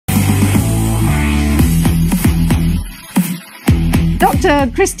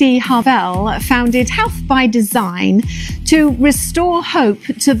Dr. Kristy Harvell founded Health by Design to restore hope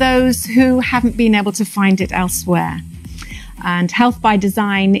to those who haven't been able to find it elsewhere. And Health by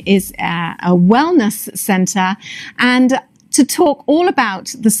Design is a wellness center. And to talk all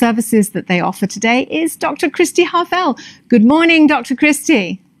about the services that they offer today is Dr. Kristy Harvell. Good morning, Dr.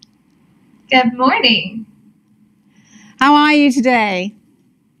 Kristy. Good morning. How are you today?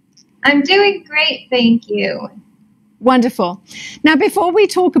 I'm doing great, thank you. Wonderful. Now, before we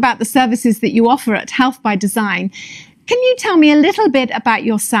talk about the services that you offer at Health by Design, can you tell me a little bit about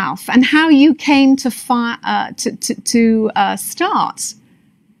yourself and how you came to start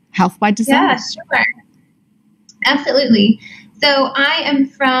Health by Design? Yeah, sure. Absolutely. So I am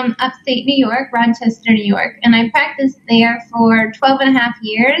from upstate New York, Rochester, New York, and I practiced there for 12 and a half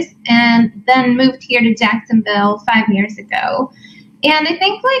years and then moved here to Jacksonville 5 years ago. And I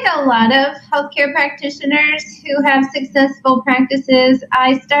think like a lot of healthcare practitioners who have successful practices,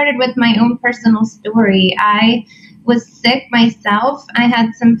 I started with my own personal story. I was sick myself. I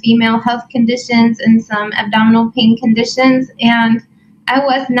had some female health conditions and some abdominal pain conditions, and I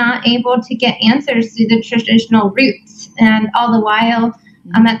was not able to get answers through the traditional routes. And all the while,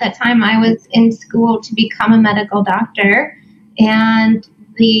 at that time, I was in school to become a medical doctor, and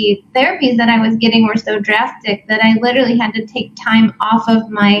the therapies that I was getting were so drastic that I literally had to take time off of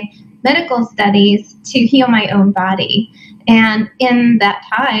my medical studies to heal my own body. And in that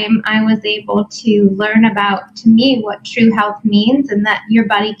time, I was able to learn about, to me, what true health means and that your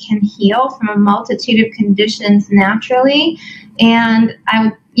body can heal from a multitude of conditions naturally. And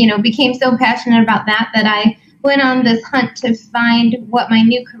I, became so passionate about that I went on this hunt to find what my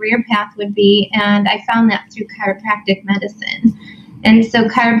new career path would be. And I found that through chiropractic medicine. And so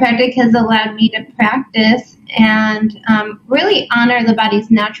chiropractic has allowed me to practice and really honor the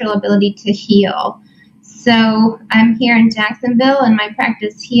body's natural ability to heal. So I'm here in Jacksonville, and my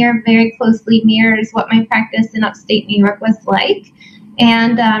practice here very closely mirrors what my practice in upstate New York was like.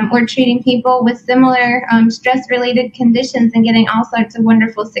 And we're treating people with similar stress-related conditions and getting all sorts of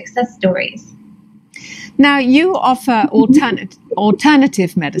wonderful success stories. Now, you offer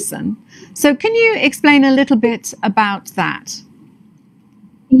alternative medicine. So can you explain a little bit about that?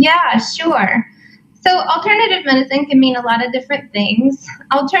 Yeah, sure. So alternative medicine can mean a lot of different things.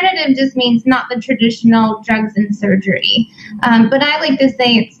 Alternative just means not the traditional drugs and surgery. But I like to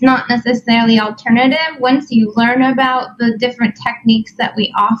say it's not necessarily alternative once you learn about the different techniques that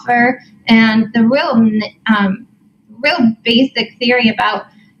we offer and the real basic theory about,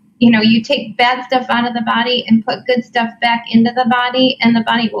 you take bad stuff out of the body and put good stuff back into the body, and the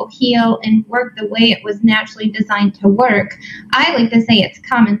body will heal and work the way it was naturally designed to work. I like to say it's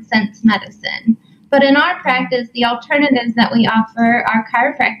common sense medicine. But in our practice, the alternatives that we offer are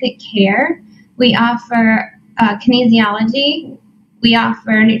chiropractic care. We offer kinesiology. We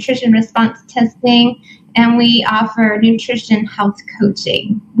offer nutrition response testing. And we offer nutrition health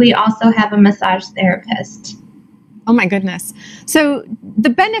coaching. We also have a massage therapist. Oh my goodness. So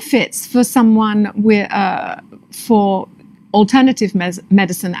the benefits for someone for alternative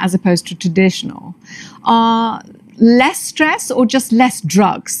medicine as opposed to traditional are less stress or just less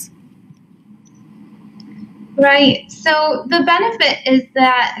drugs? Right. So the benefit is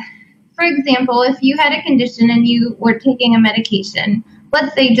that, for example, if you had a condition and you were taking a medication,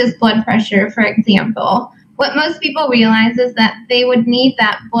 let's say just blood pressure, for example, what most people realize is that they would need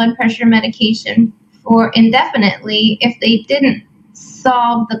that blood pressure medication for indefinitely if they didn't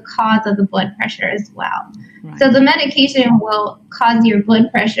solve the cause of the blood pressure as well. Right. So the medication will cause your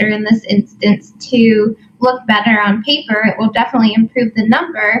blood pressure in this instance to look better on paper. It will definitely improve the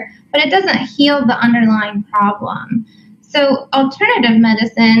number, but it doesn't heal the underlying problem. So alternative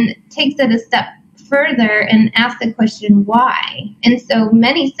medicine takes it a step further and asks the question, why? And so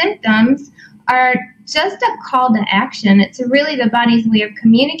many symptoms are just a call to action. It's really the body's way of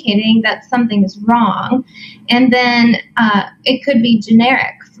communicating that something is wrong. And then it could be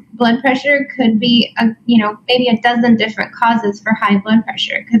generic. Blood pressure could be, maybe a dozen different causes for high blood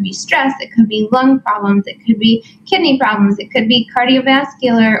pressure. It could be stress. It could be lung problems. It could be kidney problems. It could be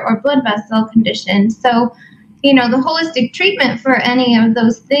cardiovascular or blood vessel conditions. So, the holistic treatment for any of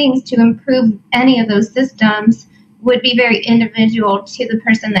those things to improve any of those systems would be very individual to the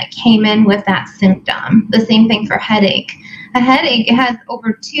person that came in with that symptom. The same thing for headache. A headache has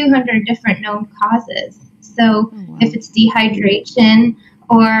over 200 different known causes. So if it's dehydration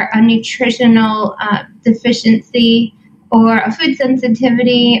or a nutritional deficiency or a food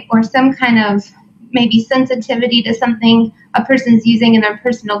sensitivity or some kind of maybe sensitivity to something a person's using in their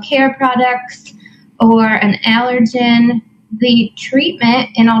personal care products or an allergen, the treatment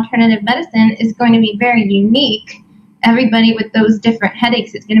in alternative medicine is going to be very unique everybody with those different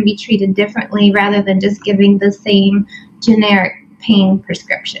headaches is going to be treated differently rather than just giving the same generic pain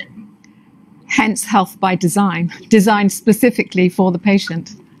prescription. Hence health by design, designed specifically for the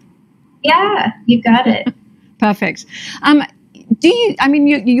patient. Yeah, you got it. Perfect.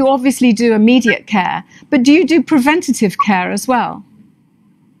 You obviously do immediate care, but do you do preventative care as well?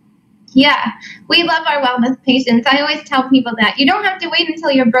 Yeah, we love our wellness patients. I always tell people that you don't have to wait until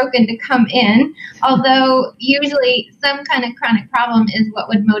you're broken to come in, although usually some kind of chronic problem is what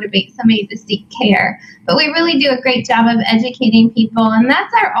would motivate somebody to seek care. But we really do a great job of educating people, and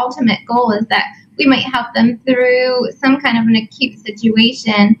that's our ultimate goal, is that we might help them through some kind of an acute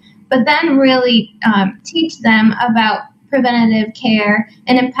situation, but then really teach them about preventative care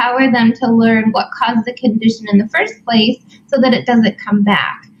and empower them to learn what caused the condition in the first place so that it doesn't come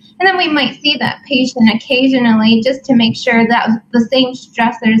back. And then we might see that patient occasionally just to make sure that the same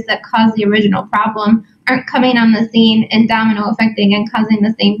stressors that caused the original problem aren't coming on the scene and domino affecting and causing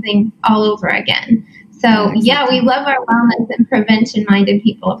the same thing all over again. So yeah, we love our wellness and prevention-minded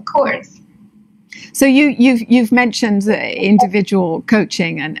people, of course. So you've mentioned individual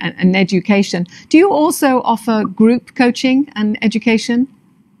coaching and education. Do you also offer group coaching and education?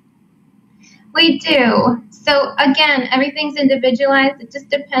 We do. So again, everything's individualized. It just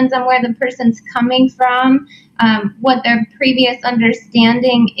depends on where the person's coming from, what their previous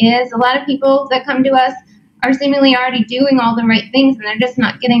understanding is. A lot of people that come to us are seemingly already doing all the right things, and they're just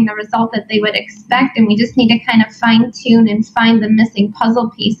not getting the result that they would expect. And we just need to kind of fine tune and find the missing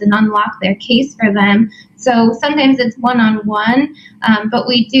puzzle piece and unlock their case for them. So sometimes it's one-on-one, but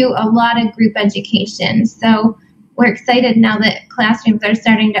we do a lot of group education. So we're excited now that classrooms are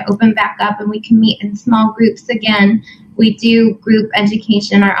starting to open back up and we can meet in small groups again. We do group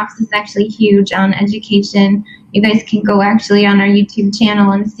education. Our office is actually huge on education. You guys can go actually on our YouTube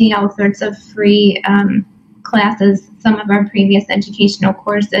channel and see all sorts of free classes, some of our previous educational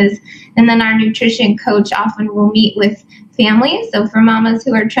courses. And then our nutrition coach often will meet with families. So for mamas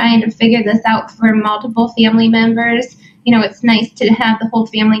who are trying to figure this out for multiple family members, you know, it's nice to have the whole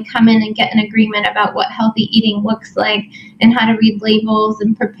family come in and get an agreement about what healthy eating looks like and how to read labels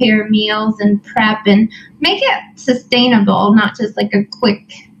and prepare meals and prep and make it sustainable, not just like a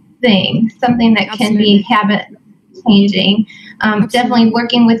quick thing, something that can be habit changing. Definitely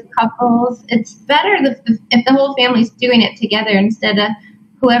working with couples. It's better if the whole family's doing it together instead of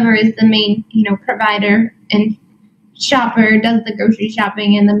whoever is the main, provider and shopper does the grocery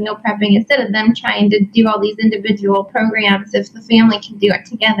shopping and the meal prepping, instead of them trying to do all these individual programs. If the family can do it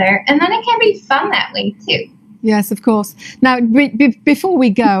together, and then it can be fun that way too. Yes, of course. Now, before we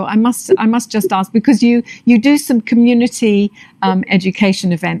go, I must just ask, because you do some community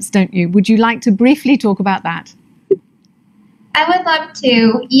education events, don't you? Would you like to briefly talk about that? I would love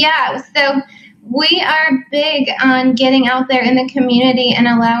to. Yeah. So we are big on getting out there in the community and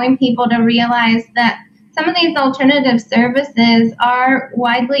allowing people to realize that some of these alternative services are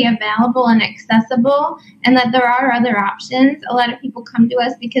widely available and accessible, and that there are other options. A lot of people come to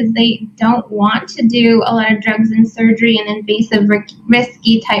us because they don't want to do a lot of drugs and surgery and invasive,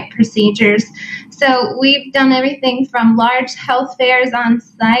 risky type procedures. So we've done everything from large health fairs on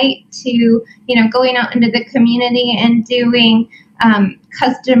site to, going out into the community and doing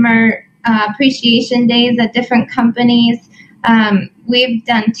customer appreciation days at different companies. We've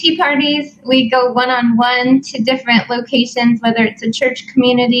done tea parties. We go one-on-one to different locations, whether it's a church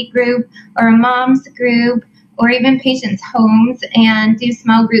community group or a mom's group or even patients' homes, and do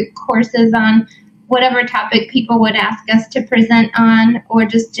small group courses on whatever topic people would ask us to present on, or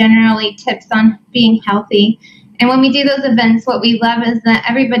just generally tips on being healthy. And when we do those events, what we love is that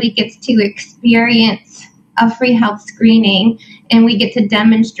everybody gets to experience a free health screening, and we get to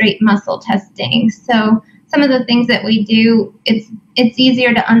demonstrate muscle testing. So some of the things that we do, it's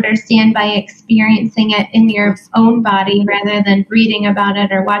easier to understand by experiencing it in your own body rather than reading about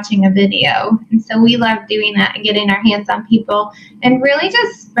it or watching a video. And so we love doing that and getting our hands on people and really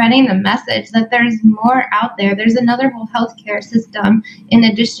just spreading the message that there's more out there. There's another whole healthcare system in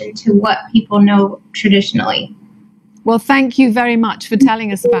addition to what people know traditionally. Well, thank you very much for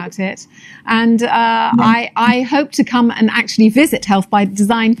telling us about it. And I hope to come and actually visit Health by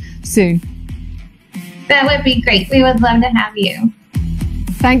Design soon. That would be great. We would love to have you.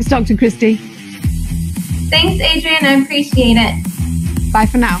 Thanks, Dr. Kristy. Thanks, Adrienne. I appreciate it. Bye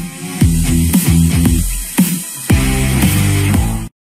for now.